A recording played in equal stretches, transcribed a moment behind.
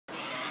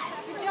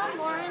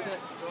Lauren.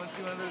 Go and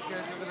see one of those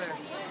guys over there.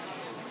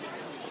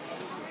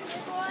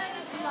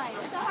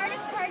 The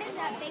hardest part is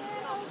that big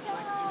spot.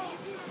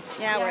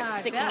 Yeah, where it's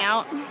sticking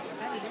out. I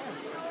bet it is.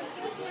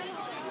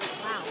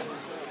 Wow.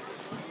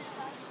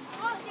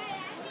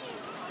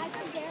 I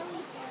could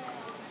barely.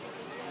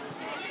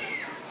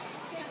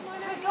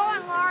 Good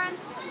going, Lauren.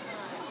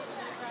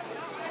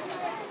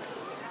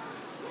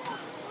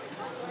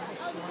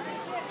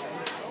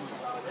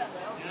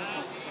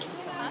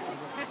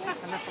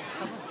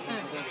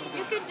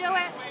 You can do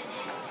it.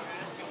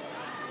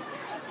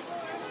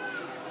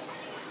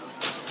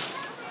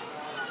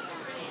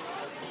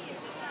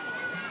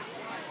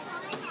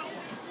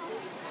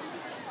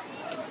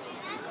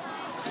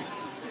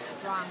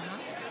 Strong, huh?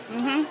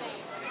 Mm-hmm.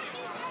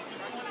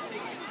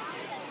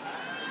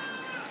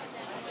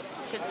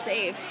 Good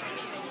save.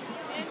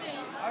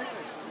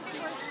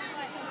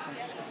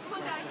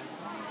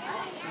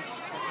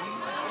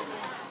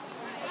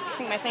 I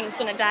think my thing's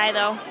gonna die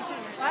though.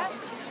 What?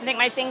 I think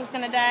my thing's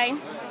gonna die.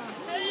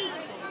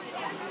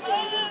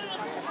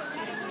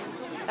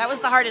 That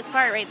was the hardest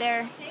part right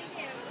there.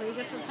 So you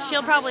get to the top.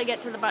 She'll probably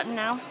get to the button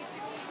now.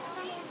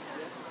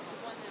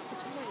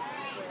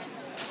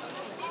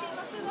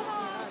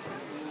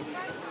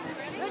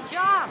 Good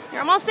job.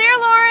 You're almost there,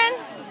 Lauren.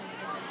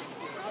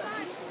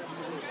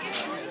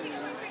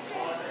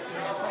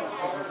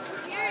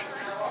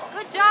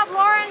 Good job,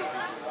 Lauren.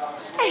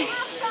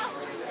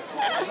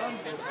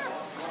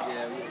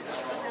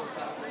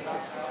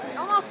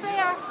 Almost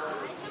there.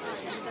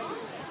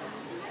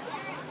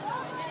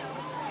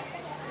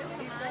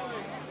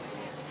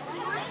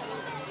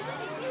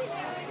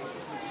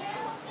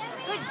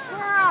 Good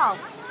girl.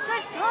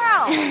 Good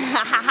girl.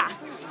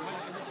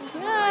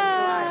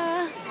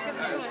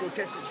 Let's go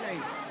catch the train.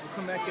 We'll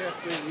come back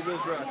after you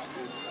those rocks,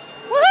 dude.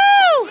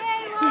 Woohoo!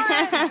 Yay,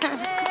 Lauren.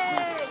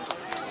 Yay.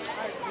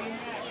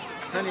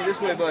 Honey, this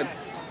way, bud.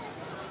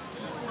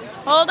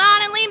 Hold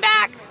on and lean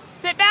back.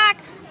 Sit back.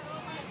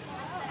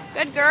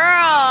 Good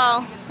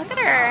girl. Look at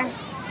her.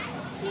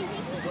 Can you take me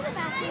to the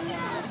bathroom?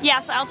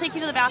 Yes, I'll take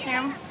you to the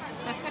bathroom.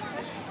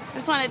 I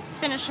just want to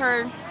finish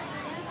her.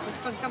 Was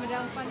fun coming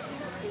down fun?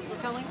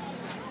 Repelling?